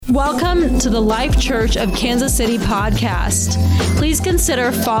Welcome to the Life Church of Kansas City podcast. Please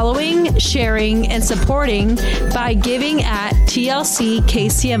consider following, sharing, and supporting by giving at tlckcmo.com.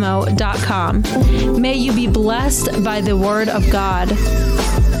 May you be blessed by the word of God.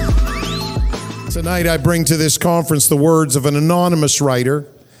 Tonight I bring to this conference the words of an anonymous writer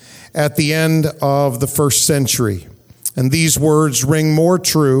at the end of the first century. And these words ring more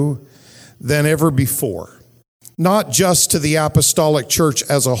true than ever before. Not just to the apostolic church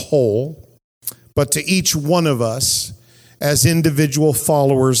as a whole, but to each one of us as individual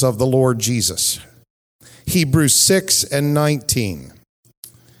followers of the Lord Jesus. Hebrews 6:19.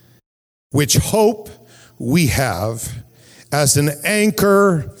 Which hope we have as an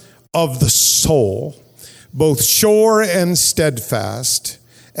anchor of the soul, both sure and steadfast,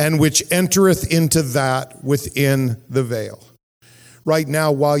 and which entereth into that within the veil. Right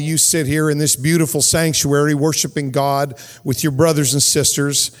now, while you sit here in this beautiful sanctuary worshiping God with your brothers and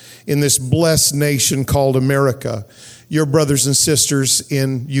sisters in this blessed nation called America, your brothers and sisters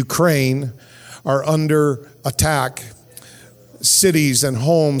in Ukraine are under attack. Cities and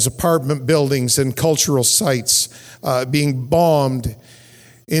homes, apartment buildings, and cultural sites being bombed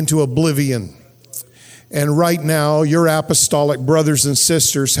into oblivion. And right now, your apostolic brothers and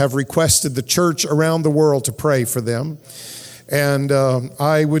sisters have requested the church around the world to pray for them. And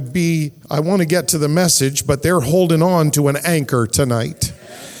I want to get to the message, but they're holding on to an anchor tonight.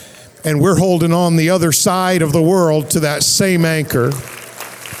 And we're holding on the other side of the world to that same anchor.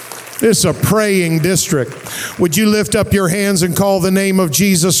 This is a praying district. Would you lift up your hands and call the name of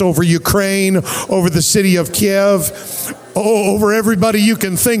Jesus over Ukraine, over the city of Kiev, over everybody you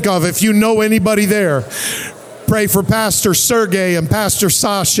can think of if you know anybody there. Pray for Pastor Sergey and Pastor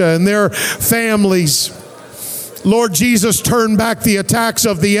Sasha and their families. Lord Jesus, turn back the attacks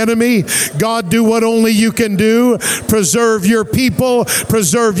of the enemy. God, do what only you can do. Preserve your people,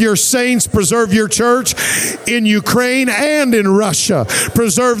 preserve your saints, preserve your church in Ukraine and in Russia.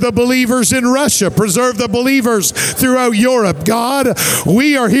 Preserve the believers in Russia. Preserve the believers throughout Europe. God,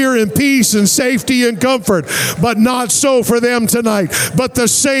 we are here in peace and safety and comfort, but not so for them tonight. But the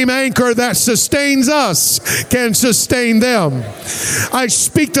same anchor that sustains us can sustain them. I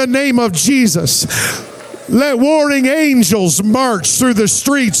speak the name of Jesus. Let warring angels march through the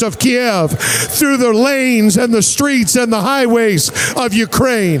streets of Kiev, through the lanes and the streets and the highways of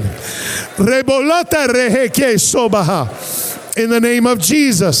Ukraine. In the name of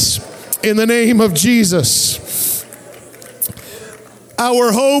Jesus. In the name of Jesus.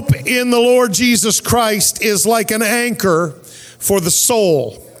 Our hope in the Lord Jesus Christ is like an anchor for the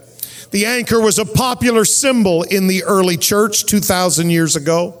soul. The anchor was a popular symbol in the early church 2,000 years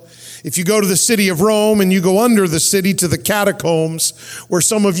ago. If you go to the city of Rome and you go under the city to the catacombs where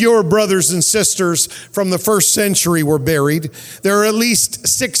some of your brothers and sisters from the first century were buried, there are at least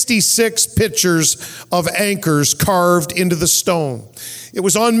 66 pictures of anchors carved into the stone. It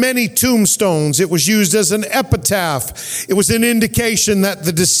was on many tombstones. It was used as an epitaph. It was an indication that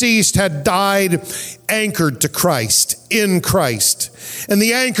the deceased had died anchored to Christ, in Christ. And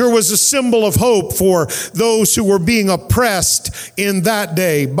the anchor was a symbol of hope for those who were being oppressed in that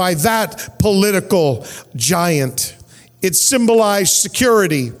day by that political giant. It symbolized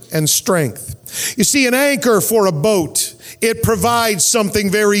security and strength. You see, an anchor for a boat, it provides something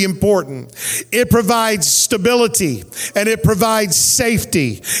very important. It provides stability and it provides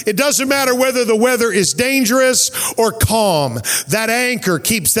safety. It doesn't matter whether the weather is dangerous or calm. That anchor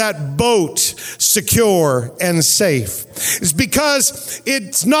keeps that boat secure and safe. It's because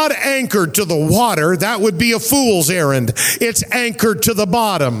it's not anchored to the water. That would be a fool's errand. It's anchored to the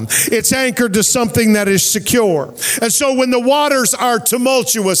bottom. It's anchored to something that is secure. And so when the waters are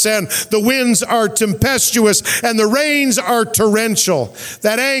tumultuous and the winds are tempestuous and the rains are torrential,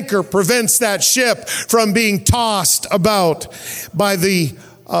 that anchor prevents that ship from being tossed about by the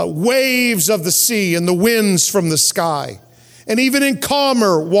waves of the sea and the winds from the sky. And even in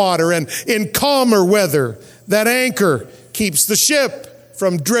calmer water and in calmer weather, that anchor keeps the ship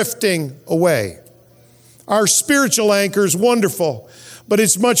from drifting away. Our spiritual anchor is wonderful, but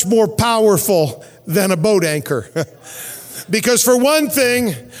it's much more powerful than a boat anchor. Because for one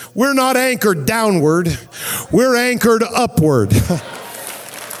thing, we're not anchored downward, we're anchored upward.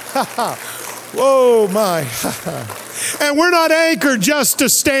 Whoa, my. And we're not anchored just to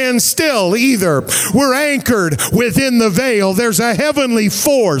stand still either. We're anchored within the veil. There's a heavenly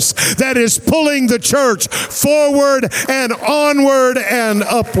force that is pulling the church forward and onward and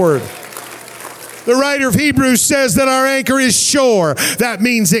upward. The writer of Hebrews says that our anchor is sure. That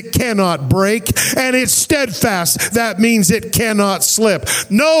means it cannot break. And it's steadfast. That means it cannot slip.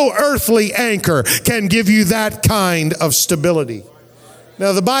 No earthly anchor can give you that kind of stability.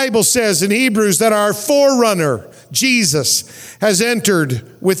 Now the Bible says in Hebrews that our forerunner, Jesus, has entered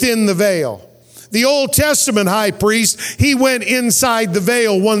within the veil. The Old Testament high priest, he went inside the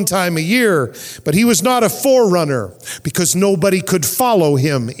veil one time a year, but he was not a forerunner because nobody could follow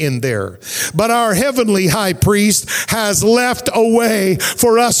him in there. But our heavenly high priest has left a way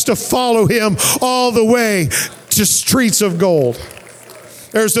for us to follow him all the way to streets of gold.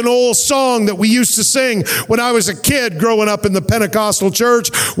 There's an old song that we used to sing when I was a kid growing up in the Pentecostal church.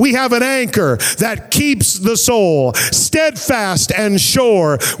 We have an anchor that keeps the soul steadfast and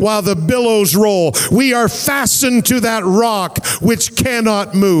sure while the billows roll. We are fastened to that rock which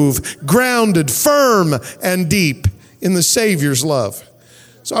cannot move, grounded firm and deep in the Savior's love.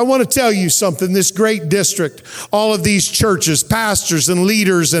 So I want to tell you something. This great district, all of these churches, pastors and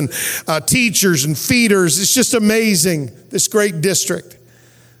leaders and teachers and feeders, it's just amazing, this great district.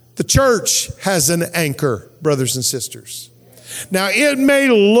 The church has an anchor, brothers and sisters. Now, it may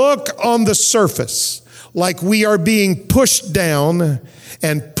look on the surface like we are being pushed down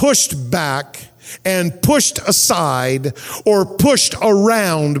and pushed back and pushed aside or pushed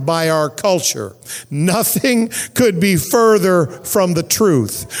around by our culture. Nothing could be further from the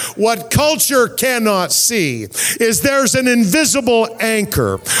truth. What culture cannot see is there's an invisible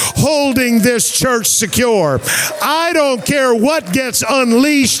anchor holding this church secure. I don't care what gets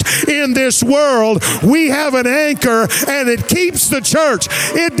unleashed in this world. We have an anchor and it keeps the church.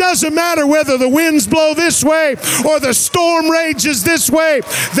 It doesn't matter whether the winds blow this way or the storm rages this way.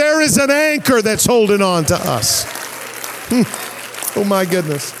 There is an anchor that's holding on to us. Oh my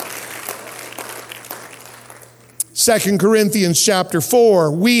goodness. 2 Corinthians chapter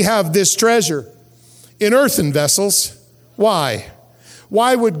 4, we have this treasure in earthen vessels. Why?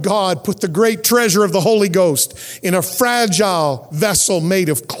 Why would God put the great treasure of the Holy Ghost in a fragile vessel made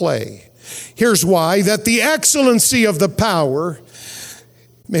of clay? Here's why, that the excellency of the power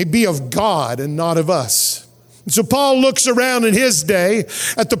may be of God and not of us. So Paul looks around in his day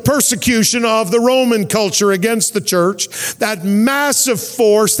at the persecution of the Roman culture against the church, that massive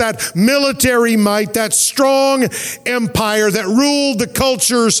force, that military might, that strong empire that ruled the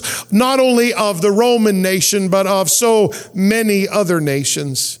cultures not only of the Roman nation, but of so many other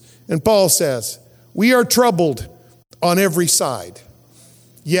nations. And Paul says, we are troubled on every side,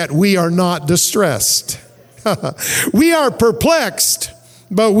 yet we are not distressed. We are perplexed,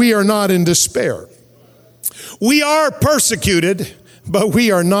 but we are not in despair. We are persecuted, but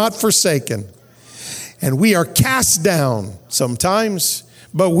we are not forsaken. And we are cast down sometimes,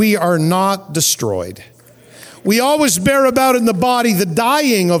 but we are not destroyed. We always bear about in the body the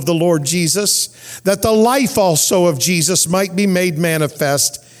dying of the Lord Jesus, that the life also of Jesus might be made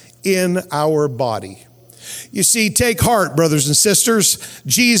manifest in our body. You see, take heart, brothers and sisters.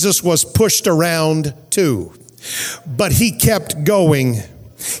 Jesus was pushed around too, but he kept going.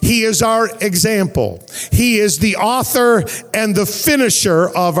 He is our example. He is the author and the finisher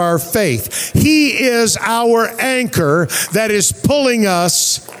of our faith. He is our anchor that is pulling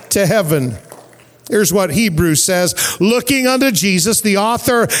us to heaven. Here's what Hebrews says, looking unto Jesus, the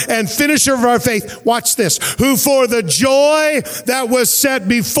author and finisher of our faith. Watch this. Who for the joy that was set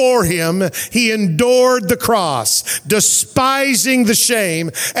before him, he endured the cross, despising the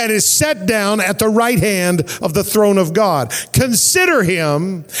shame, and is set down at the right hand of the throne of God. Consider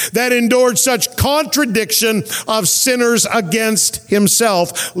him that endured such contradiction of sinners against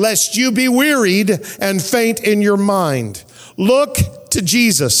himself, lest you be wearied and faint in your mind. Look to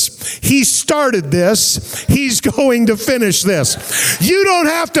Jesus. He started this. He's going to finish this. You don't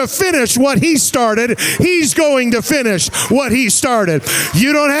have to finish what he started. He's going to finish what he started.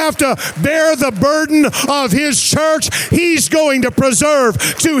 You don't have to bear the burden of his church. He's going to preserve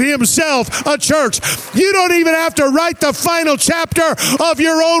to himself a church. You don't even have to write the final chapter of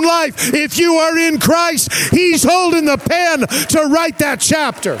your own life. If you are in Christ, he's holding the pen to write that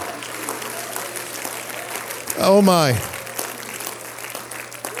chapter. Oh my.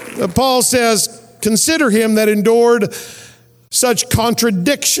 Paul says, consider him that endured such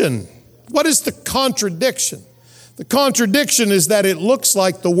contradiction. What is the contradiction? The contradiction is that it looks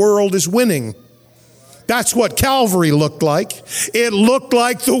like the world is winning. That's what Calvary looked like. It looked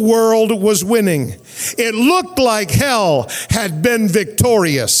like the world was winning. It looked like hell had been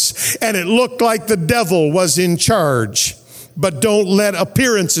victorious, and it looked like the devil was in charge. But don't let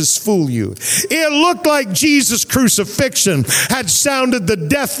appearances fool you. It looked like Jesus' crucifixion had sounded the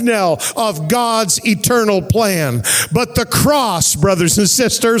death knell of God's eternal plan. But the cross, brothers and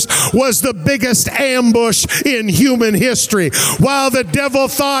sisters, was the biggest ambush in human history. While the devil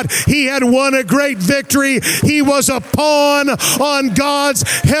thought he had won a great victory, he was a pawn on God's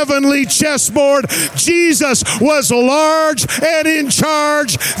heavenly chessboard. Jesus was large and in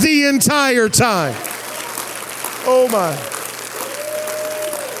charge the entire time. Oh my.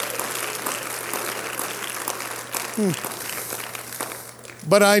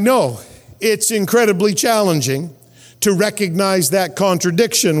 But I know it's incredibly challenging to recognize that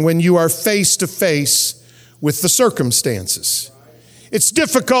contradiction when you are face to face with the circumstances. It's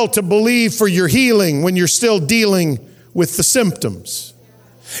difficult to believe for your healing when you're still dealing with the symptoms.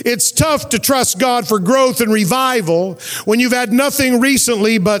 It's tough to trust God for growth and revival when you've had nothing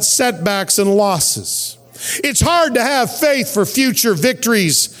recently but setbacks and losses. It's hard to have faith for future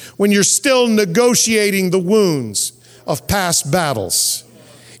victories when you're still negotiating the wounds of past battles.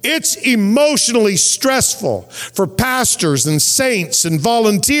 It's emotionally stressful for pastors and saints and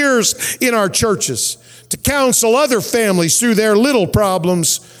volunteers in our churches to counsel other families through their little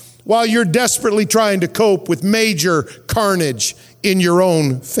problems while you're desperately trying to cope with major carnage in your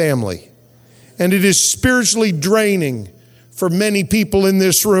own family. And it is spiritually draining for many people in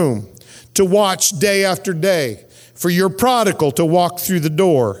this room to watch day after day for your prodigal to walk through the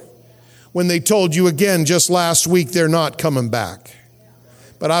door when they told you again just last week they're not coming back.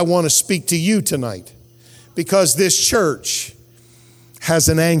 But I want to speak to you tonight because this church has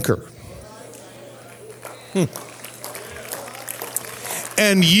an anchor.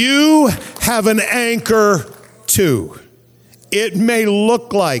 And you have an anchor too. It may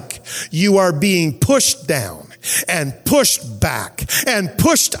look like you are being pushed down and pushed back and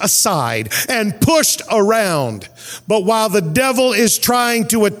pushed aside and pushed around. But while the devil is trying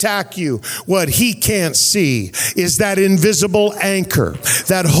to attack you, what he can't see is that invisible anchor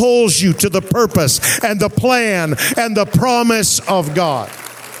that holds you to the purpose and the plan and the promise of God.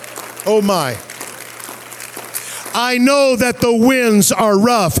 Oh my. I know that the winds are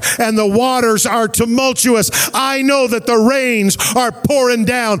rough and the waters are tumultuous. I know that the rains are pouring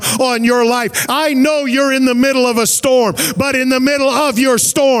down on your life. I know you're in the middle of a storm, but in the middle of your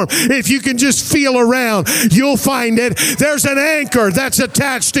storm, if you can just feel around, you'll find it. There's an anchor that's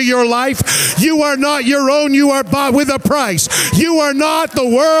attached to your life. You are not your own. You are bought with a price. You are not the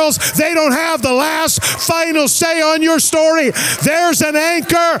world's. They don't have the last final say on your story. There's an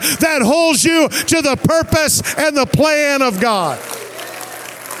anchor that holds you to the purpose and the plan of God.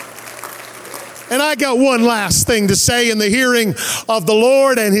 And I got one last thing to say in the hearing of the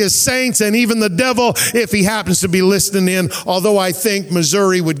Lord and his saints and even the devil, if he happens to be listening in, although I think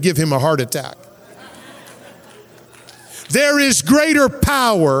Missouri would give him a heart attack. There is greater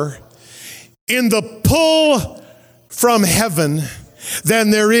power in the pull from heaven than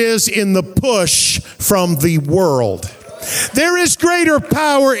there is in the push from the world. There is greater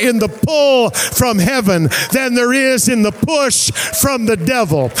power in the pull from heaven than there is in the push from the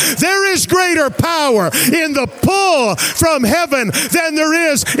devil. There is greater power in the pull from heaven than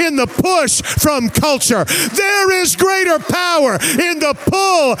there is in the push from culture. There is greater power in the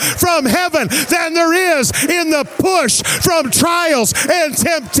pull from heaven than there is in the push from trials and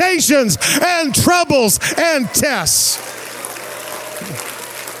temptations and troubles and tests.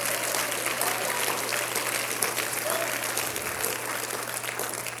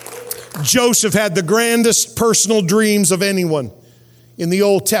 Joseph had the grandest personal dreams of anyone in the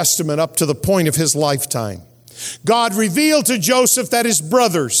Old Testament up to the point of his lifetime. God revealed to Joseph that his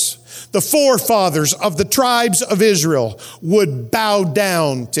brothers, the forefathers of the tribes of Israel, would bow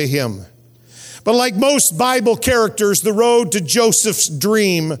down to him. But like most Bible characters, the road to Joseph's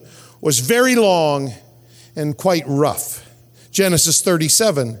dream was very long and quite rough. Genesis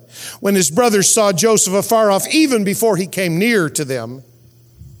 37, when his brothers saw Joseph afar off, even before he came near to them,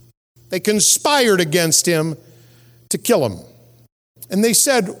 they conspired against him to kill him. And they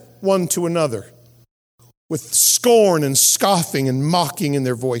said one to another, with scorn and scoffing and mocking in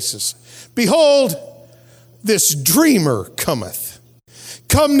their voices, "Behold, this dreamer cometh.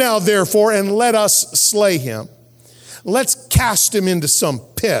 Come now, therefore, and let us slay him. Let's cast him into some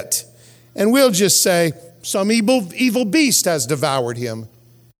pit, and we'll just say, some evil beast has devoured him,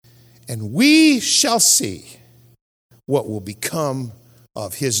 and we shall see what will become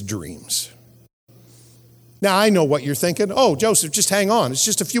of his dreams." Now, I know what you're thinking. Oh, Joseph, just hang on. It's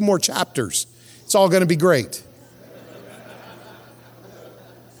just a few more chapters. It's all going to be great.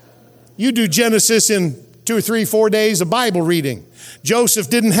 You do Genesis in 2 or 3, 4 days of Bible reading. Joseph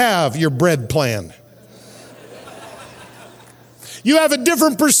didn't have your bread plan. You have a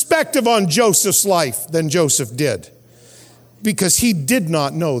different perspective on Joseph's life than Joseph did, because he did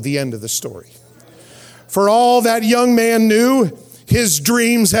not know the end of the story. For all that young man knew, his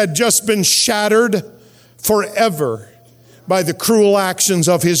dreams had just been shattered forever by the cruel actions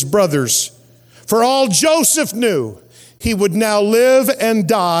of his brothers. For all Joseph knew, he would now live and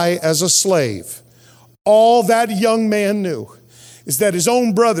die as a slave. All that young man knew is that his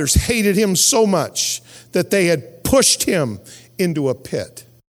own brothers hated him so much that they had pushed him into a pit.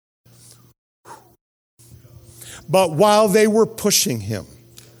 But while they were pushing him,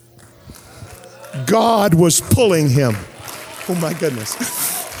 God was pulling him. Oh my goodness.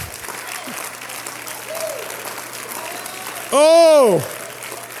 Oh!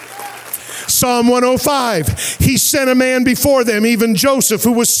 Psalm 105, he sent a man before them, even Joseph,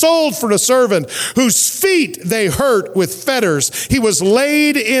 who was sold for a servant, whose feet they hurt with fetters. He was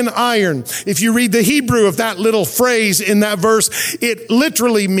laid in iron. If you read the Hebrew of that little phrase in that verse, it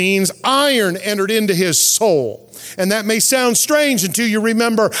literally means iron entered into his soul. And that may sound strange until you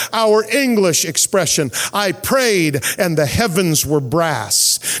remember our English expression, I prayed and the heavens were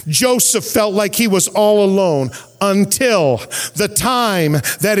brass. Joseph felt like he was all alone until the time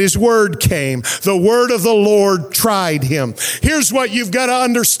that his word came. The word of the Lord tried him. Here's what you've got to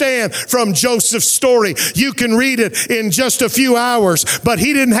understand from Joseph's story. You can read it in just a few hours, but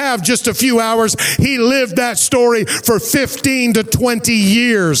he didn't have just a few hours. He lived that story for 15 to 20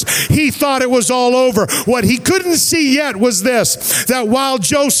 years. He thought it was all over. What he couldn't see yet was this, that while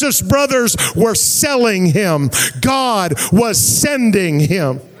Joseph's brothers were selling him, God was sending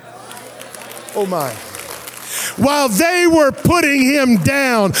him. Oh my. While they were putting him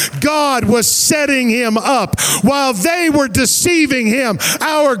down, God was setting him up. While they were deceiving him,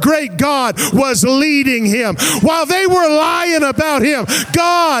 our great God was leading him. While they were lying about him,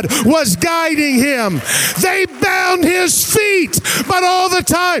 God was guiding him. They bound his feet, but all the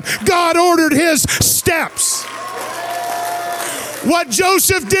time, God ordered his steps. What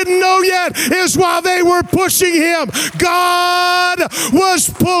Joseph didn't know yet is while they were pushing him, God was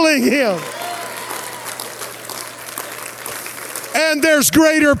pulling him. And there's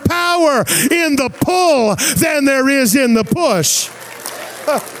greater power in the pull than there is in the push.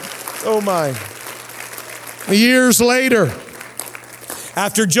 Oh my. Years later,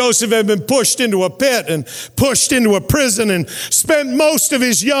 after Joseph had been pushed into a pit and pushed into a prison and spent most of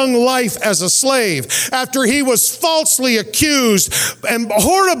his young life as a slave, after he was falsely accused and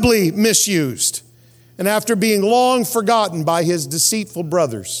horribly misused, and after being long forgotten by his deceitful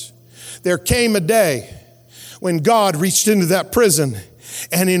brothers, there came a day when God reached into that prison,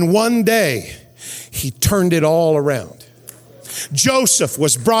 and in one day, he turned it all around. Joseph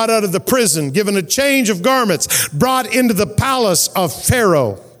was brought out of the prison, given a change of garments, brought into the palace of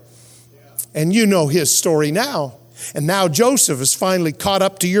Pharaoh. And you know his story now. And now Joseph is finally caught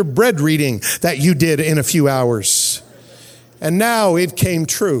up to your bread reading that you did in a few hours. And now it came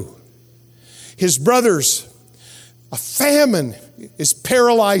true. His brothers, a famine is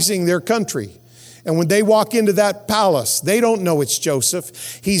paralyzing their country. And when they walk into that palace, they don't know it's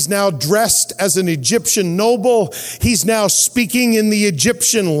Joseph. He's now dressed as an Egyptian noble. He's now speaking in the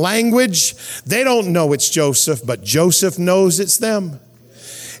Egyptian language. They don't know it's Joseph, but Joseph knows it's them.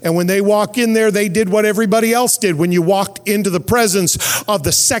 And when they walk in there, they did what everybody else did when you walked into the presence of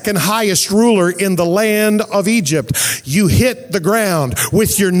the second highest ruler in the land of Egypt. You hit the ground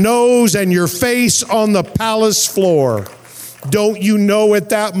with your nose and your face on the palace floor. Don't you know at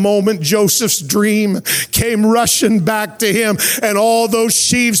that moment Joseph's dream came rushing back to him, and all those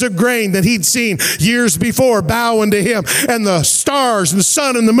sheaves of grain that he'd seen years before bowing to him, and the stars and the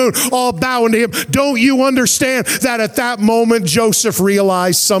sun and the moon all bowing to him. Don't you understand that at that moment Joseph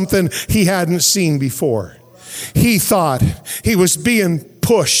realized something he hadn't seen before? He thought he was being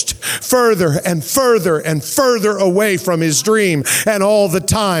pushed further and further and further away from his dream. And all the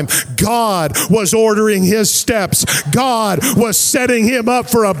time, God was ordering his steps. God was setting him up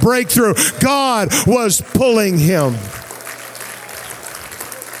for a breakthrough. God was pulling him.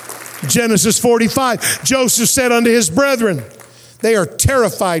 Genesis 45, Joseph said unto his brethren, they are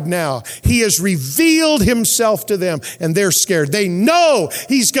terrified now. He has revealed himself to them, and they're scared. They know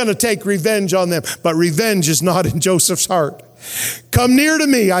he's going to take revenge on them, but revenge is not in Joseph's heart. Come near to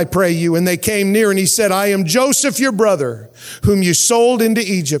me, I pray you. And they came near, and he said, I am Joseph, your brother, whom you sold into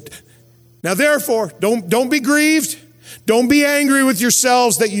Egypt. Now therefore, don't be grieved. Don't be angry with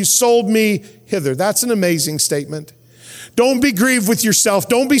yourselves that you sold me hither. That's an amazing statement. Don't be grieved with yourself.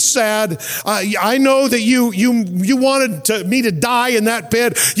 Don't be sad. I know that you wanted me to die in that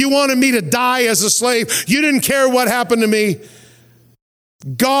pit. You wanted me to die as a slave. You didn't care what happened to me.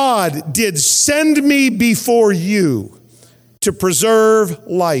 God did send me before you to preserve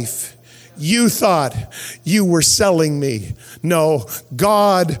life. You thought you were selling me. No,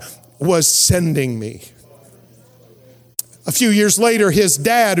 God was sending me. A few years later, his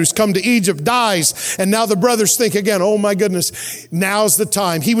dad, who's come to Egypt, dies. And now the brothers think again, oh my goodness, now's the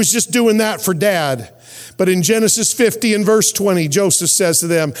time. He was just doing that for dad. But in Genesis 50 and verse 20, Joseph says to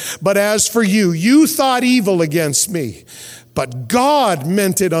them, but as for you, you thought evil against me, but God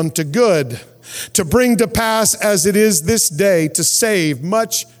meant it unto good, to bring to pass as it is this day, to save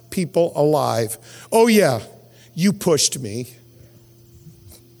much people alive. Oh yeah, you pushed me.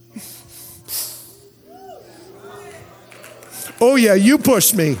 Oh yeah, you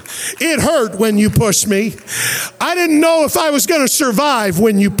pushed me. It hurt when you pushed me. I didn't know if I was going to survive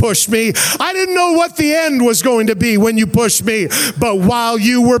when you pushed me. I didn't know what the end was going to be when you pushed me. But while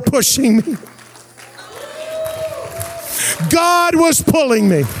you were pushing me, God was pulling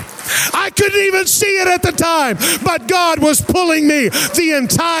me. I couldn't even see it at the time, but God was pulling me the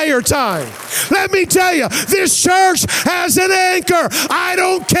entire time. Let me tell you, this church has an anchor. I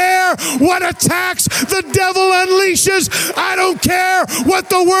don't care what attacks the devil unleashes. I don't care what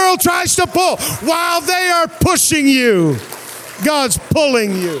the world tries to pull. While they are pushing you, God's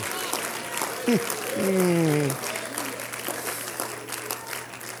pulling you.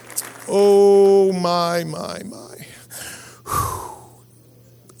 Oh, my.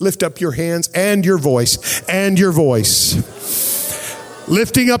 Lift up your hands and your voice, and your voice.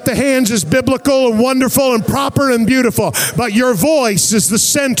 Lifting up the hands is biblical and wonderful and proper and beautiful, but your voice is the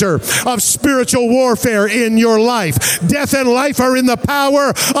center of spiritual warfare in your life. Death and life are in the power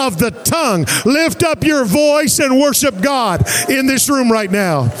of the tongue. Lift up your voice and worship God in this room right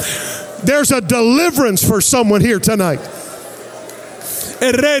now. There's a deliverance for someone here tonight.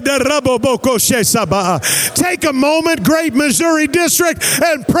 Take a moment, Great Missouri District,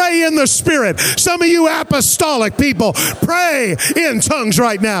 and pray in the Spirit. Some of you apostolic people, pray in tongues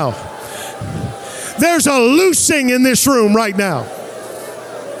right now. There's a loosing in this room right now.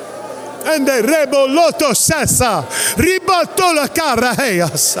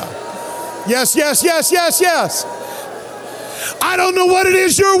 Yes. I don't know what it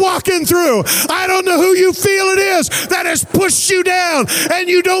is you're walking through. I don't know who you feel it is that has pushed you down and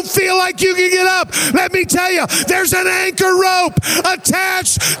you don't feel like you can get up. Let me tell you, there's an anchor rope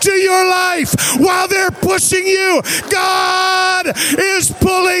attached to your life. While they're pushing you, God is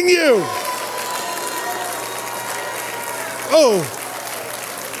pulling you. Oh,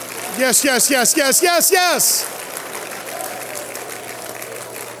 yes.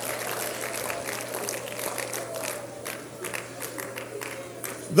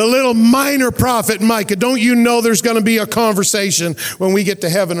 The little minor prophet Micah, don't you know there's going to be a conversation when we get to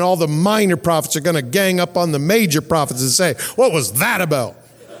heaven and all the minor prophets are going to gang up on the major prophets and say, what was that about?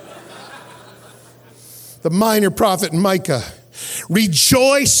 The minor prophet Micah,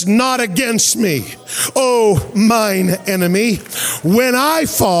 rejoice not against me, O mine enemy. When I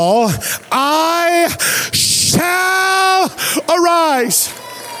fall, I shall arise.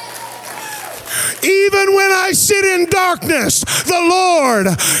 Even when I sit in darkness, the Lord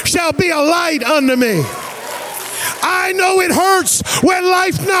shall be a light unto me. I know it hurts when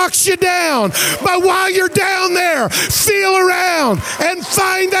life knocks you down, but while you're down there, feel around and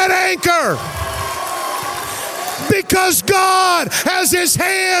find that anchor. Because God has His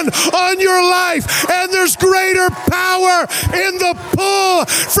hand on your life, and there's greater power in the pull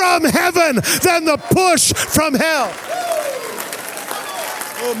from heaven than the push from hell.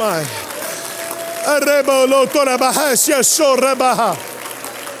 Oh my.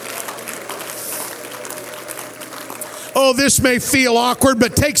 Oh, this may feel awkward,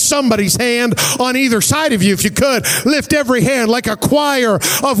 but take somebody's hand on either side of you if you could. Lift every hand like a choir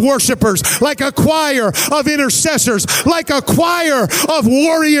of worshipers, like a choir of intercessors, like a choir of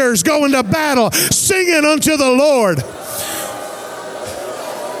warriors going to battle, singing unto the Lord.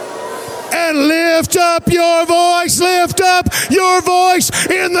 And lift up your voice in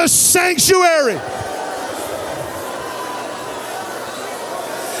the sanctuary.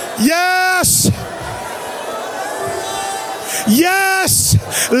 Yes.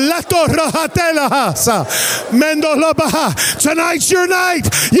 Tonight's your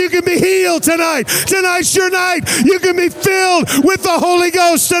night. You can be healed tonight. Tonight's your night. You can be filled with the Holy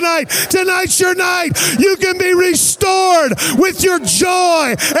Ghost tonight. Tonight's your night. You can be restored with your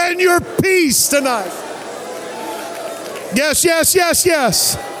joy and your peace tonight. Yes.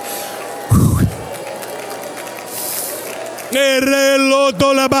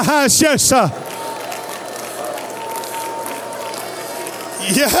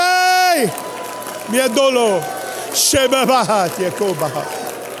 Yay! Miedolo. Shebabahat Yakobahat.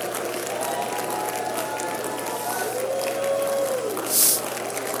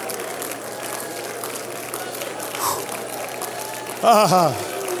 Oh.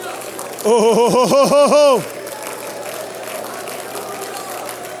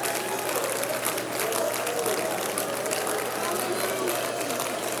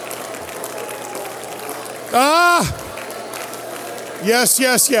 Yes,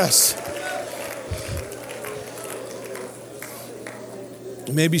 yes, yes.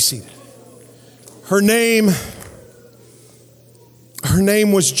 You may be seated. Her name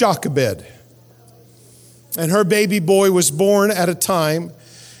was Jochebed. And her baby boy was born at a time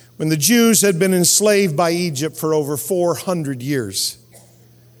when the Jews had been enslaved by Egypt for over 400 years.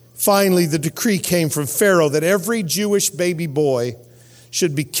 Finally, the decree came from Pharaoh that every Jewish baby boy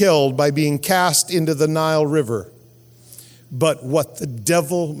should be killed by being cast into the Nile River. But what the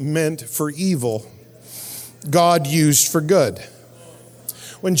devil meant for evil, God used for good.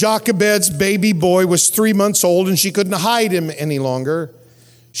 When Jochebed's baby boy was 3 months old and she couldn't hide him any longer,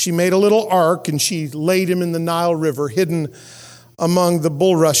 she made a little ark and she laid him in the Nile River, hidden among the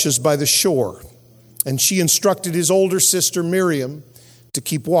bulrushes by the shore. And she instructed his older sister Miriam to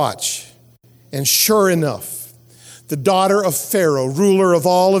keep watch. And sure enough, the daughter of Pharaoh, ruler of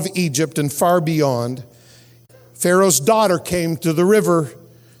all of Egypt and far beyond, Pharaoh's daughter came to the river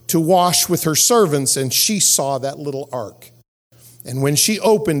to wash with her servants, and she saw that little ark. And when she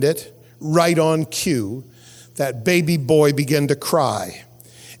opened it, right on cue, that baby boy began to cry.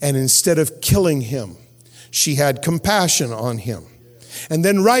 And instead of killing him, she had compassion on him. And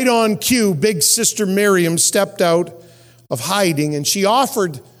then right on cue, big sister Miriam stepped out of hiding, and she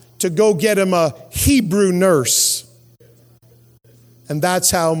offered to go get him a Hebrew nurse. And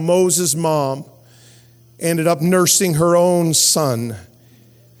that's how Moses' mom ended up nursing her own son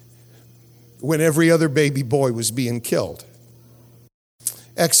when every other baby boy was being killed.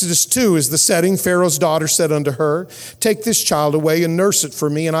 Exodus 2 is the setting. Pharaoh's daughter said unto her, "Take this child away and nurse it for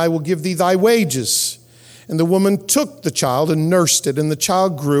me, and I will give thee thy wages." And the woman took the child and nursed it, and the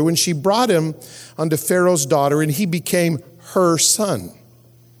child grew, and she brought him unto Pharaoh's daughter, and he became her son.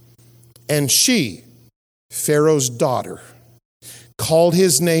 And she, Pharaoh's daughter, called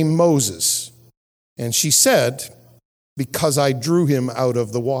his name Moses. And she said, "Because I drew him out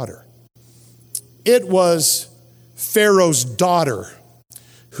of the water." It was Pharaoh's daughter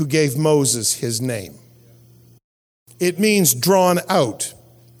who gave Moses his name. It means drawn out,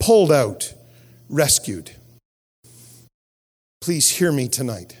 pulled out, rescued. Please hear me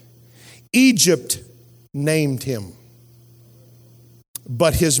tonight. Egypt named him,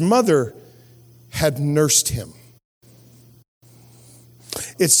 but his mother had nursed him.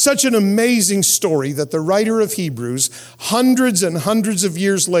 It's such an amazing story that the writer of Hebrews, hundreds and hundreds of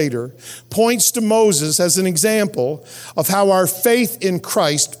years later, points to Moses as an example of how our faith in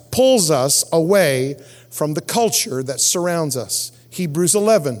Christ pulls us away from the culture that surrounds us. Hebrews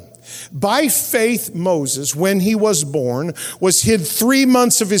 11. By faith, Moses, when he was born, was hid 3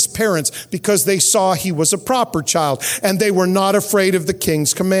 months of his parents because they saw he was a proper child, and they were not afraid of the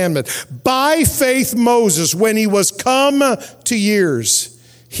king's commandment. By faith, Moses, when he was come to years,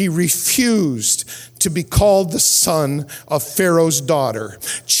 he refused to be called the son of Pharaoh's daughter,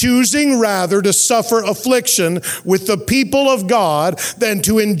 choosing rather to suffer affliction with the people of God than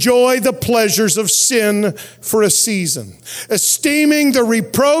to enjoy the pleasures of sin for a season, esteeming the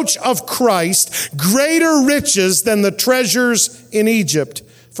reproach of Christ greater riches than the treasures in Egypt,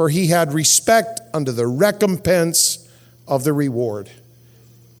 for he had respect unto the recompense of the reward.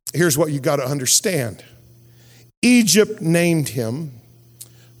 Here's what you got to understand. Egypt named him,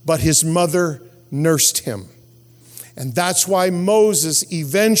 but his mother nursed him. And that's why Moses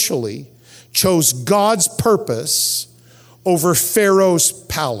eventually chose God's purpose over Pharaoh's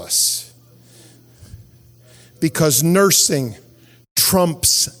palace. Because nursing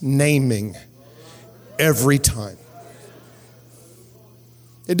trumps naming every time.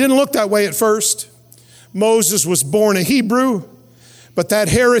 It didn't look that way at first. Moses was born a Hebrew, but that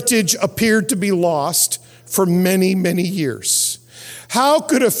heritage appeared to be lost for many, many years. How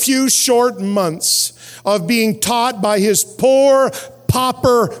could a few short months of being taught by his poor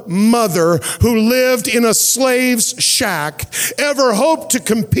pauper mother who lived in a slave's shack ever hope to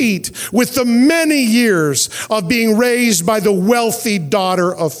compete with the many years of being raised by the wealthy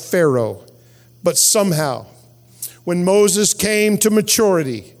daughter of Pharaoh? But somehow, when Moses came to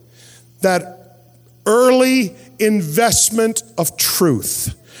maturity, that early investment of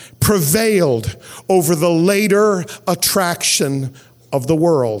truth prevailed over the later attraction of the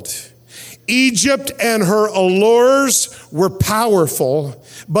world. Egypt and her allures were powerful,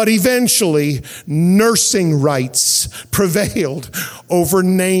 but eventually nursing rights prevailed over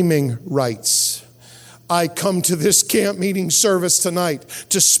naming rights. I come to this camp meeting service tonight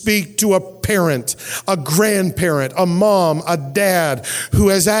to speak to a parent, a grandparent, a mom, a dad who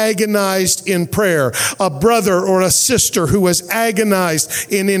has agonized in prayer, a brother or a sister who has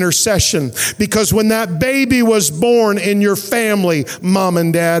agonized in intercession. Because when that baby was born in your family, mom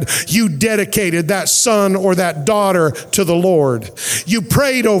and dad, you dedicated that son or that daughter to the Lord. You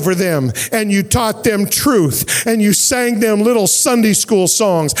prayed over them and you taught them truth and you sang them little Sunday school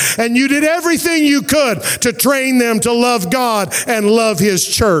songs and you did everything you could to train them to love God and love His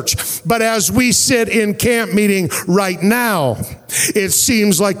church. But as we sit in camp meeting right now, it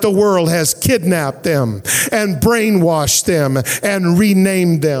seems like the world has kidnapped them and brainwashed them and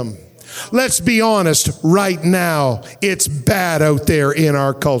renamed them. Let's be honest, right now, it's bad out there in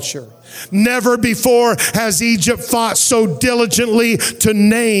our culture. Never before has Egypt fought so diligently to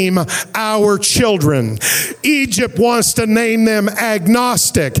name our children. Egypt wants to name them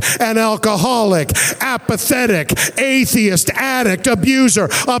agnostic and alcoholic, apathetic, atheist, addict, abuser,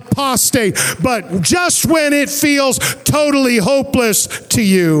 apostate. But just when it feels totally hopeless to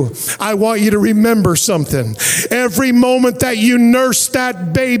you, I want you to remember something. Every moment that you nurse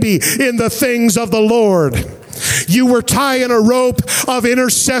that baby in the things of the Lord, you were tying a rope of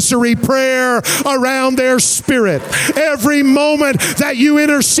intercessory prayer around their spirit. Every moment that you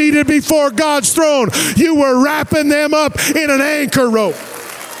interceded before God's throne, you were wrapping them up in an anchor rope.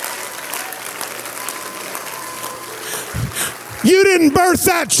 You didn't birth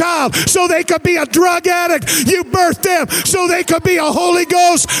that child so they could be a drug addict. You birthed them so they could be a Holy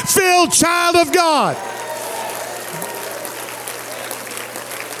Ghost-filled child of God.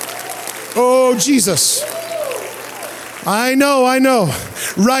 Oh, Jesus. I know.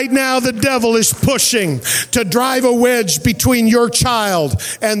 Right now the devil is pushing to drive a wedge between your child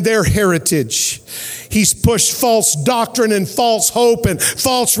and their heritage. He's pushed false doctrine and false hope and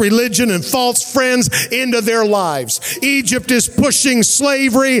false religion and false friends into their lives. Egypt is pushing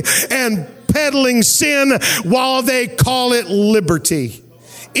slavery and peddling sin while they call it liberty.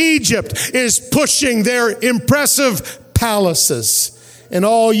 Egypt is pushing their impressive palaces. And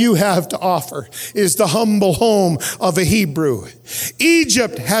all you have to offer is the humble home of a Hebrew.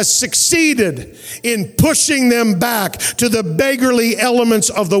 Egypt has succeeded in pushing them back to the beggarly elements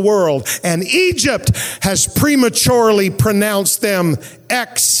of the world. And Egypt has prematurely pronounced them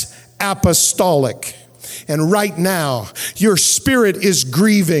ex-apostolic. And right now, your spirit is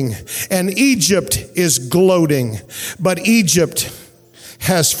grieving and Egypt is gloating. But Egypt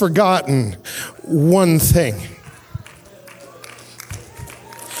has forgotten one thing.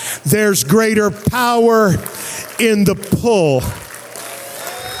 There's greater power in the pull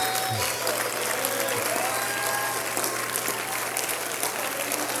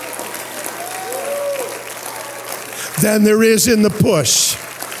than there is in the push.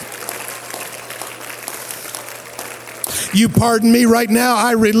 You pardon me right now,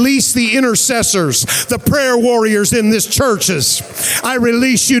 I release the intercessors, the prayer warriors in this churches. I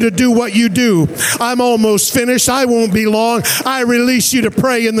release you to do what you do. I'm almost finished. I won't be long. I release you to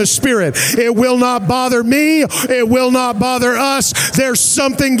pray in the Spirit. It will not bother me. It will not bother us. There's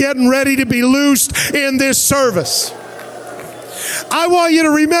something getting ready to be loosed in this service. I want you to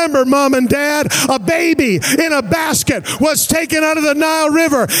remember, Mom and Dad, a baby in a basket was taken out of the Nile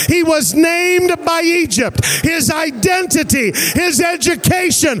River. He was named by Egypt. His identity, his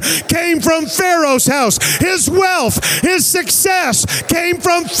education came from Pharaoh's house. His wealth, his success came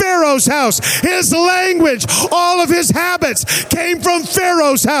from Pharaoh's house. His language, all of his habits came from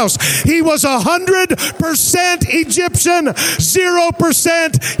Pharaoh's house. He was 100% Egyptian,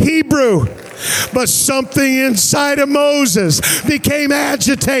 0% Hebrew. But something inside of Moses became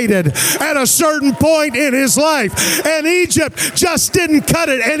agitated at a certain point in his life. And Egypt just didn't cut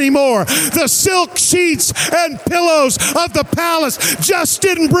it anymore. The silk sheets and pillows of the palace just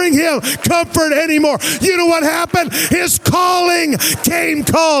didn't bring him comfort anymore. You know what happened? His calling came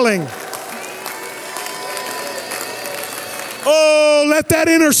calling. Oh, let that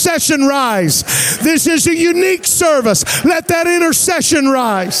intercession rise. This is a unique service. Let that intercession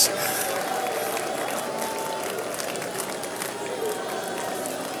rise.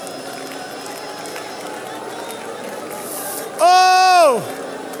 Oh!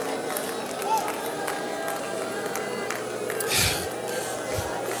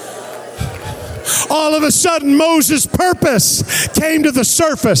 All of a sudden, Moses' purpose came to the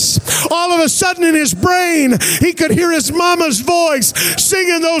surface. All of a sudden in his brain, he could hear his mama's voice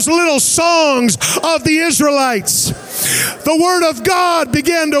singing those little songs of the Israelites. The Word of God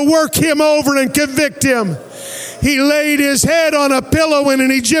began to work him over and convict him. He laid his head on a pillow in an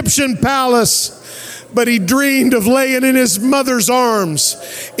Egyptian palace. But he dreamed of laying in his mother's arms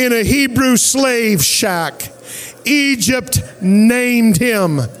in a Hebrew slave shack Egypt named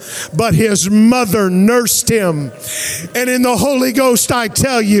him, but his mother nursed him. And in the Holy Ghost, I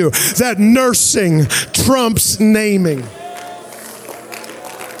tell you that nursing trumps naming.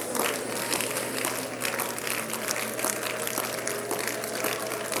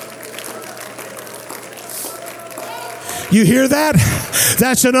 You hear that?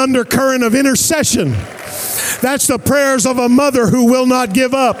 That's an undercurrent of intercession. That's the prayers of a mother who will not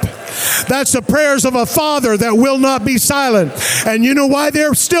give up. That's the prayers of a father that will not be silent. And you know why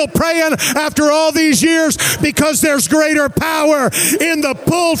they're still praying after all these years? Because there's greater power in the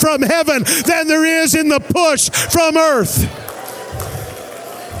pull from heaven than there is in the push from earth.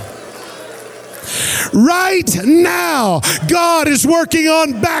 Right now, God is working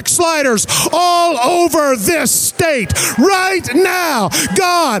on backsliders all over this state. Right now,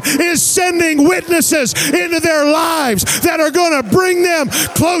 God is sending witnesses into their lives that are going to bring them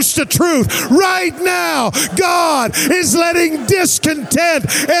close to truth. Right now, God is letting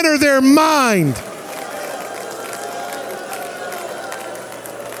discontent enter their mind.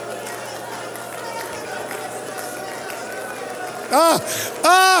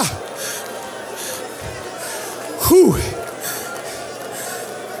 Whew.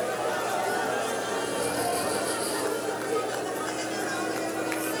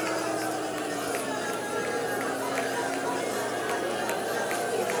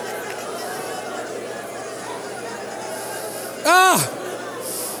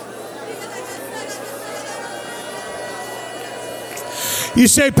 You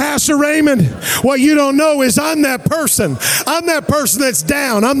say, Pastor Raymond, what you don't know is I'm that person. I'm that person that's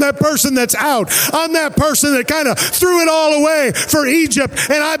down. I'm that person that's out. I'm that person that kind of threw it all away for Egypt,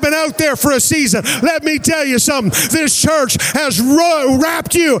 and I've been out there for a season. Let me tell you something. This church has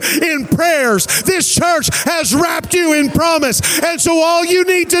wrapped you in prayers. This church has wrapped you in promise. And so all you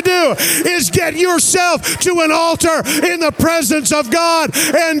need to do is get yourself to an altar in the presence of God,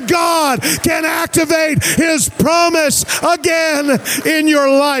 and God can activate His promise again in your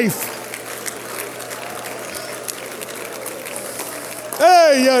life.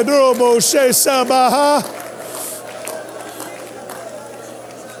 Hey, Yadrobo Shesabaha.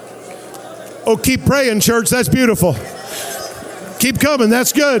 Oh, keep praying, church. That's beautiful. Keep coming.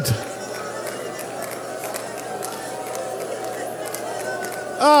 That's good.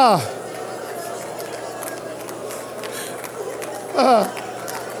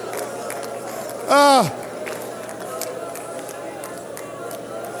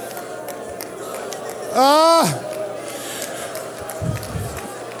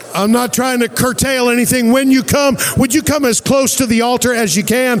 I'm not trying to curtail anything. When you come, would you come as close to the altar as you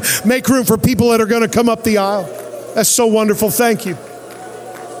can? Make room for people that are going to come up the aisle. That's so wonderful. Thank you.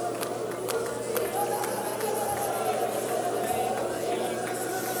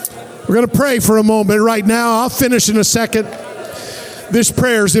 We're going to pray for a moment right now. I'll finish in a second. This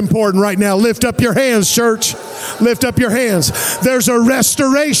prayer is important right now. Lift up your hands, church. Lift up your hands. There's a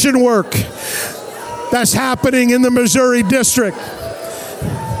restoration work that's happening in the Missouri district.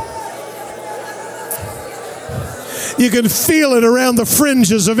 You can feel it around the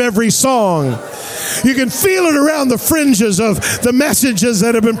fringes of every song. You can feel it around the fringes of the messages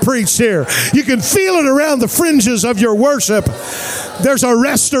that have been preached here. You can feel it around the fringes of your worship. There's a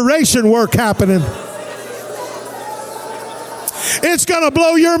restoration work happening. It's going to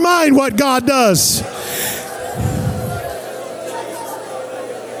blow your mind what God does.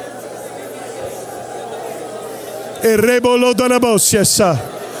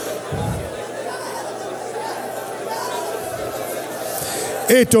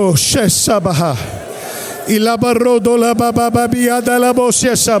 Eto shesabaha. Ilabarodo la baba biada la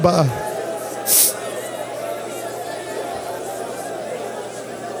bosesaba.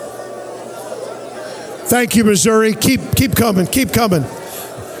 Thank you, Missouri. Keep coming. Keep coming.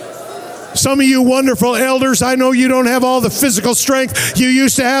 Some of you wonderful elders, I know you don't have all the physical strength you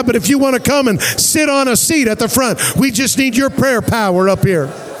used to have, but if you want to come and sit on a seat at the front, we just need your prayer power up here.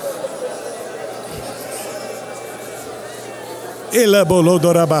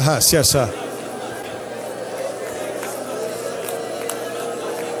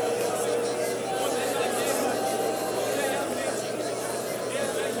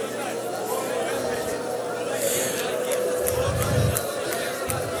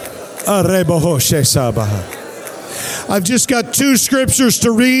 I've just got 2 scriptures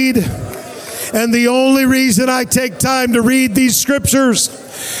to read, and the only reason I take time to read these scriptures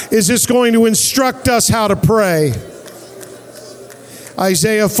is it's going to instruct us how to pray.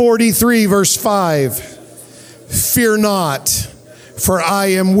 Isaiah 43 verse 5. Fear not, for I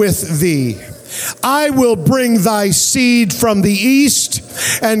am with thee. I will bring thy seed from the east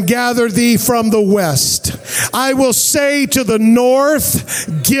and gather thee from the west. I will say to the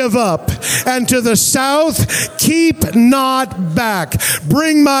north, give up, and to the south, keep not back.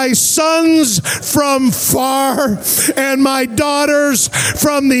 Bring my sons from far and my daughters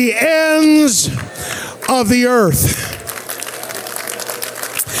from the ends of the earth.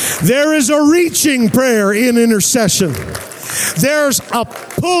 There is a reaching prayer in intercession. There's a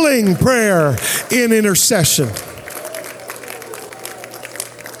pulling prayer in intercession.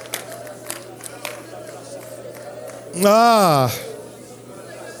 Ah.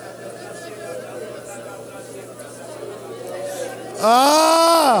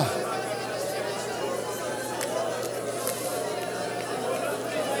 Ah.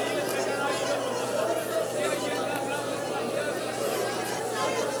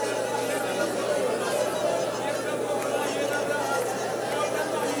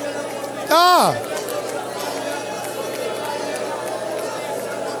 Ah.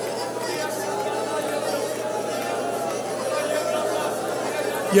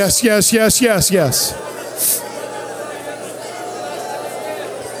 Yes, yes, yes, yes, yes.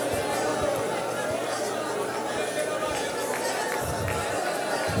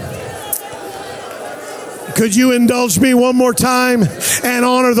 Could you indulge me one more time and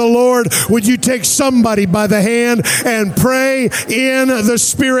honor the Lord? Would you take somebody by the hand and pray in the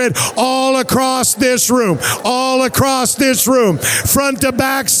Spirit all across this room? All across this room. Front to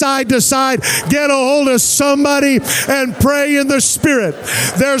back, side to side. Get a hold of somebody and pray in the Spirit.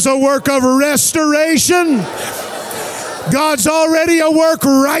 There's a work of restoration. God's already at work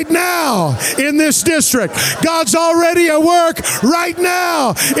right now in this district. God's already at work right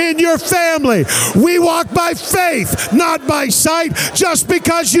now in your family. We walk by faith, not by sight. Just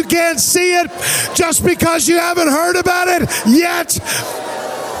because you can't see it, just because you haven't heard about it yet,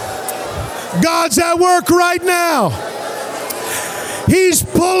 God's at work right now. He's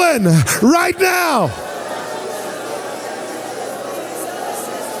pulling right now.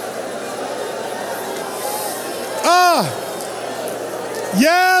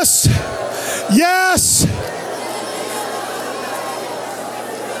 Yes, yes.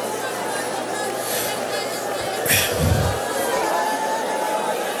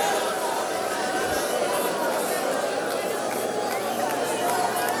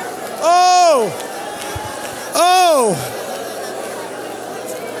 Oh, oh.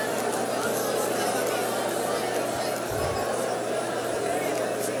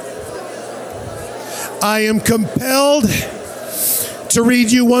 I am compelled to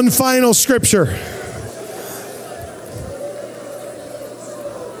read you one final scripture.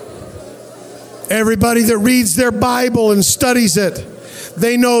 Everybody that reads their Bible and studies it,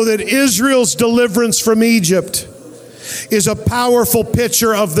 they know that Israel's deliverance from Egypt is a powerful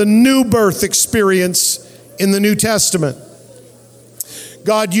picture of the new birth experience in the New Testament.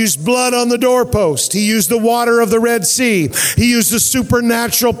 God used blood on the doorpost. He used the water of the Red Sea. He used a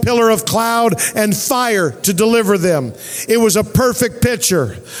supernatural pillar of cloud and fire to deliver them. It was a perfect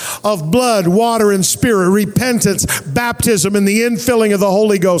picture of blood, water, and spirit, repentance, baptism, and the infilling of the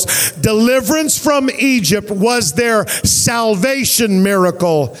Holy Ghost. Deliverance from Egypt was their salvation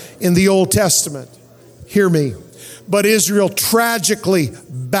miracle in the Old Testament. Hear me. But Israel tragically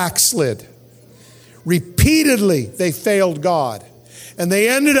backslid. Repeatedly, they failed God. And they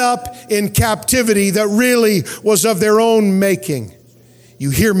ended up in captivity that really was of their own making. You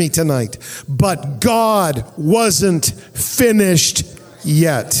hear me tonight. But God wasn't finished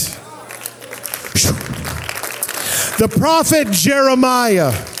yet. The prophet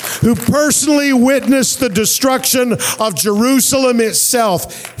Jeremiah, who personally witnessed the destruction of Jerusalem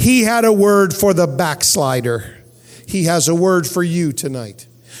itself, he had a word for the backslider. He has a word for you tonight.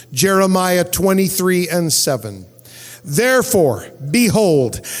 Jeremiah 23:7. Therefore,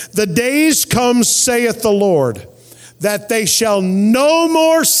 behold, the days come, saith the Lord, that they shall no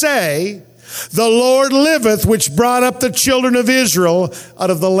more say, the Lord liveth, which brought up the children of Israel out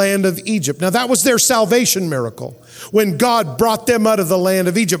of the land of Egypt. Now that was their salvation miracle, when God brought them out of the land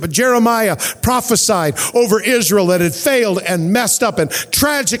of Egypt. But Jeremiah prophesied over Israel that had failed and messed up and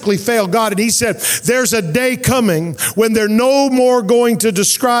tragically failed God. And he said, there's a day coming when they're no more going to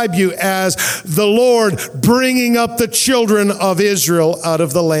describe you as the Lord bringing up the children of Israel out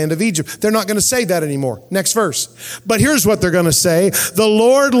of the land of Egypt. They're not going to say that anymore. Next verse. But here's what they're going to say. The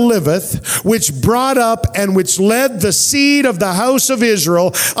Lord liveth, which brought up and which led the seed of the house of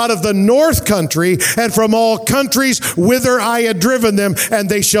Israel out of the north country and from all countries whither I had driven them, and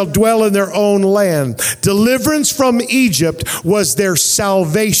they shall dwell in their own land. Deliverance from Egypt was their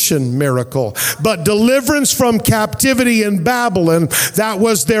salvation miracle. But deliverance from captivity in Babylon, that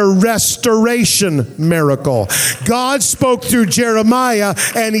was their restoration miracle. God spoke through Jeremiah,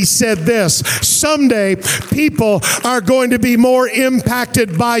 and he said this: someday people are going to be more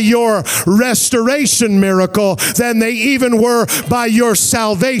impacted by your restoration miracle than they even were by your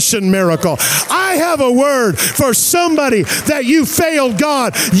salvation miracle. I have a word for somebody that you failed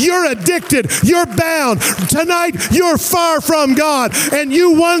God. You're addicted. You're bound. Tonight, you're far from God, and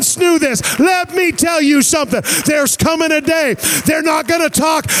you once knew this. Let me tell you something. There's coming a day. They're not going to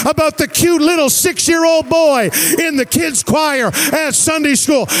talk about the cute little 6-year-old boy in the kids' choir at Sunday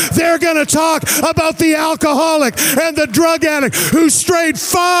school. They're going to talk about the alcoholic and the drug addict who strayed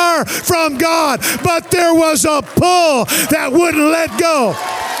far from God, but there was a pull that wouldn't let go.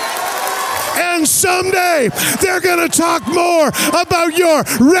 And someday they're going to talk more about your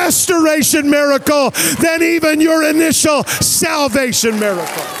restoration miracle than even your initial salvation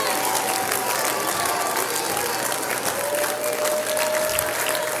miracle.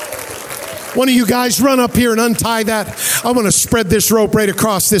 One of you guys run up here and untie that. I want to spread this rope right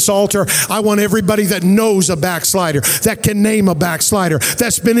across this altar. I want everybody that knows a backslider, that can name a backslider,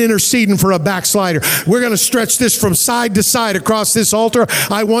 that's been interceding for a backslider. We're going to stretch this from side to side across this altar.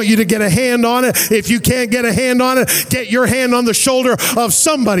 I want you to get a hand on it. If you can't get a hand on it, get your hand on the shoulder of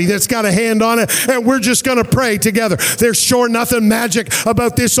somebody that's got a hand on it, and we're just going to pray together. There's sure nothing magic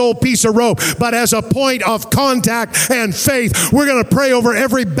about this old piece of rope, but as a point of contact and faith, we're going to pray over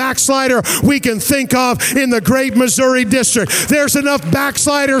every backslider we can think of in the great Missouri district. There's enough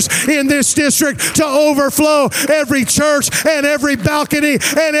backsliders in this district to overflow every church and every balcony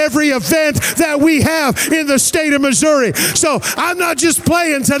and every event that we have in the state of Missouri. So I'm not just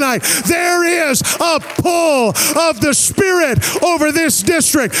playing tonight. There is a pull of the Spirit over this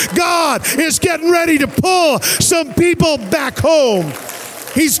district. God is getting ready to pull some people back home.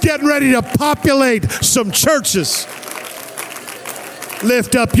 He's getting ready to populate some churches.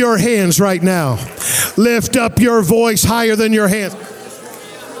 Lift up your hands right now. Lift up your voice higher than your hands.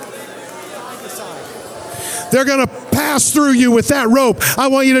 They're going to pass through you with that rope. I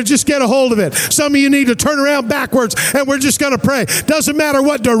want you to just get a hold of it. Some of you need to turn around backwards, and we're just going to pray. Doesn't matter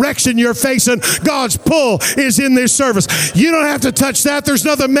what direction you're facing, God's pull is in this service. You don't have to touch that. There's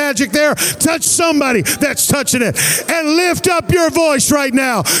nothing magic there. Touch somebody that's touching it. And lift up your voice right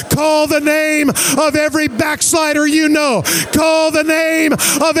now. Call the name of every backslider you know. Call the name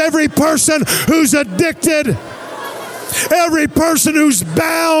of every person who's addicted. Every person who's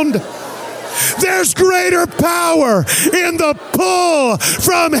bound. There's greater power in the pull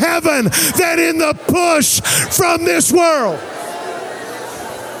from heaven than in the push from this world.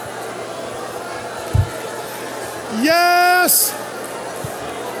 Yes.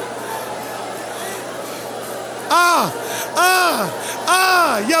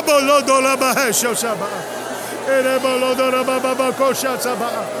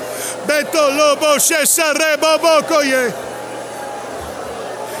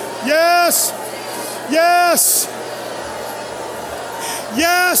 Yes, yes,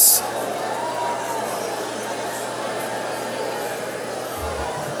 yes.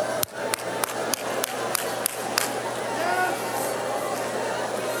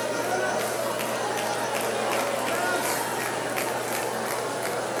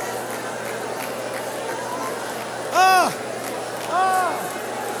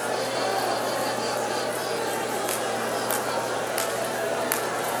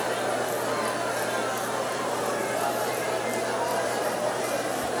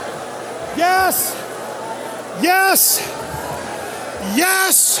 Yes, yes,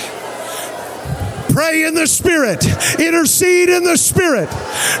 yes. Pray in the Spirit. Intercede in the Spirit.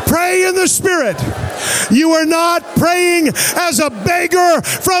 Pray in the Spirit. You are not praying as a beggar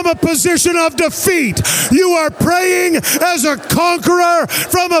from a position of defeat. You are praying as a conqueror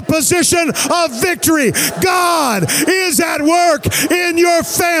from a position of victory. God is at work in your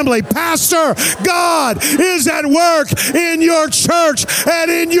family. Pastor, God is at work in your church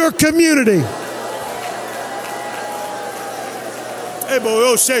and in your community.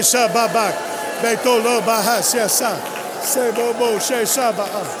 Betolo Bahasia Sa Sebobo Sheshaba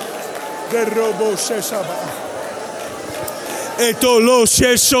Derobo Sheshaba Etolo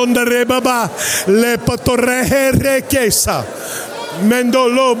Sheshon de Rebaba Le Potorehe Rekesa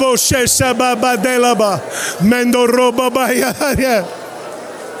Mendolobo Sheshaba Badelaba Mendoroba Bayaria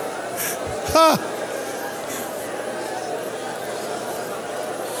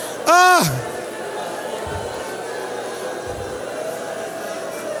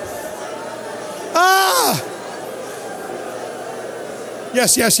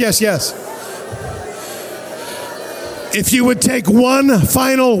Yes, yes, yes, yes. If you would take one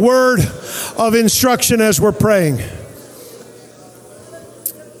final word of instruction as we're praying.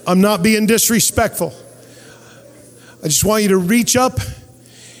 I'm not being disrespectful. I just want you to reach up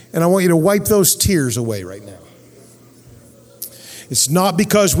and I want you to wipe those tears away right now. It's not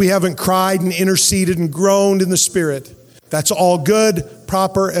because we haven't cried and interceded and groaned in the Spirit. That's all good,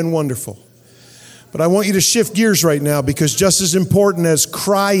 proper, and wonderful. But I want you to shift gears right now, because just as important as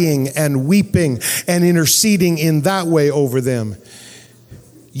crying and weeping and interceding in that way over them,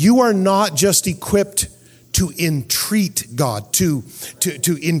 you are not just equipped to entreat God, to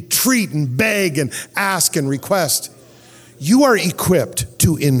entreat and beg and ask and request. You are equipped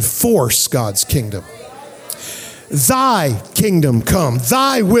to enforce God's kingdom. Thy kingdom come,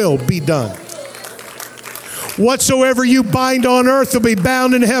 thy will be done. Whatsoever you bind on earth will be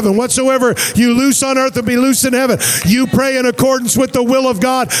bound in heaven. Whatsoever you loose on earth will be loose in heaven. You pray in accordance with the will of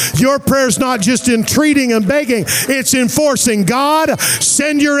God. Your prayer's not just entreating and begging, it's enforcing. God,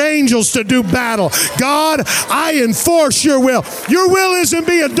 send your angels to do battle. God, I enforce your will. Your will isn't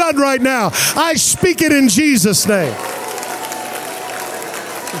being done right now. I speak it in Jesus' name.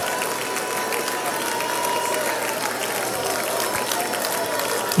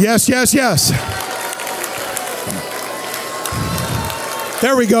 Yes, yes, yes.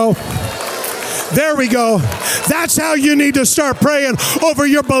 There we go. There we go. That's how you need to start praying over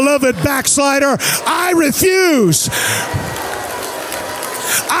your beloved backslider. I refuse.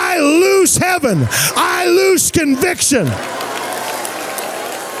 I lose heaven. I lose conviction.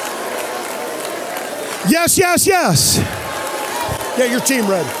 Yes, yes, yes. Get your team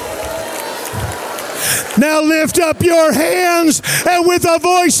ready. Now lift up your hands, and with a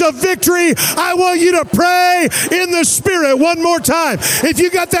voice of victory, I want you to pray in the Spirit one more time. If you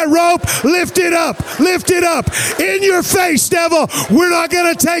got that rope, lift it up. Lift it up. In your face, devil. We're not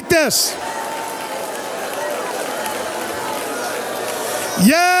going to take this.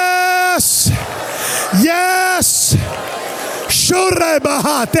 Yes. Yes.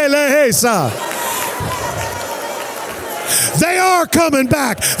 They are coming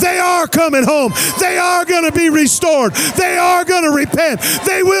back. They are coming home. They are going to be restored. They are going to repent.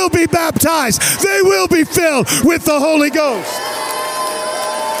 They will be baptized. They will be filled with the Holy Ghost.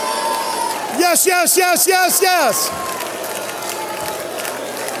 Yes, yes, yes, yes, yes.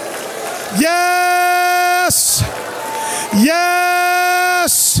 Yes.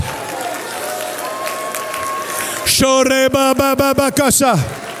 Yes. Shoreba baba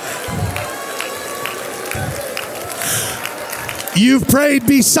bakasa. You've prayed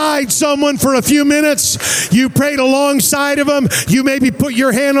beside someone for a few minutes. You prayed alongside of them. You maybe put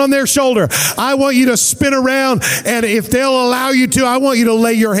your hand on their shoulder. I want you to spin around, and if they'll allow you to, I want you to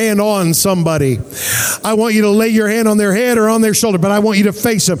lay your hand on somebody. I want you to lay your hand on their head or on their shoulder, but I want you to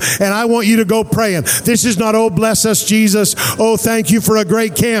face them, and I want you to go praying. This is not, oh, bless us, Jesus. Oh, thank you for a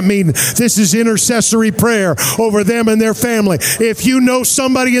great camp meeting. This is intercessory prayer over them and their family. If you know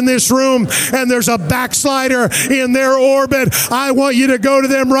somebody in this room and there's a backslider in their orbit, I want you to go to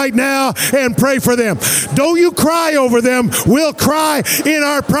them right now and pray for them. Don't you cry over them. We'll cry in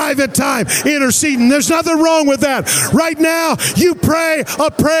our private time, interceding. There's nothing wrong with that. Right now, you pray a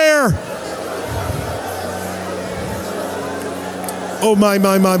prayer. Oh, my.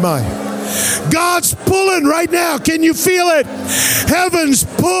 God's pulling right now. Can you feel it? Heaven's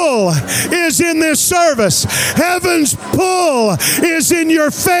pull is in this service. Heaven's pull is in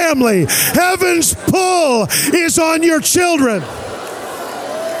your family. Heaven's pull is on your children.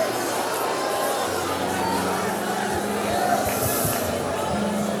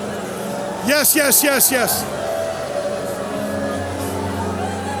 Yes, yes, yes, yes.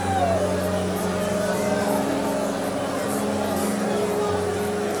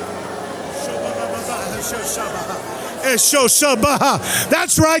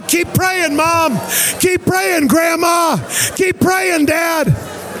 That's right. Keep praying, Mom. Keep praying, Grandma. Keep praying, Dad.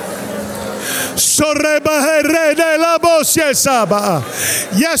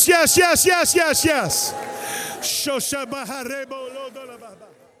 Yes, yes, yes, yes, yes, yes.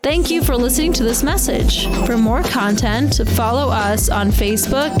 Thank you for listening to this message. For more content, follow us on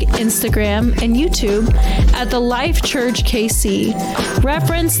Facebook, Instagram, and YouTube at The Life Church KC.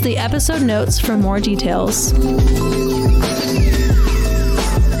 Reference the episode notes for more details.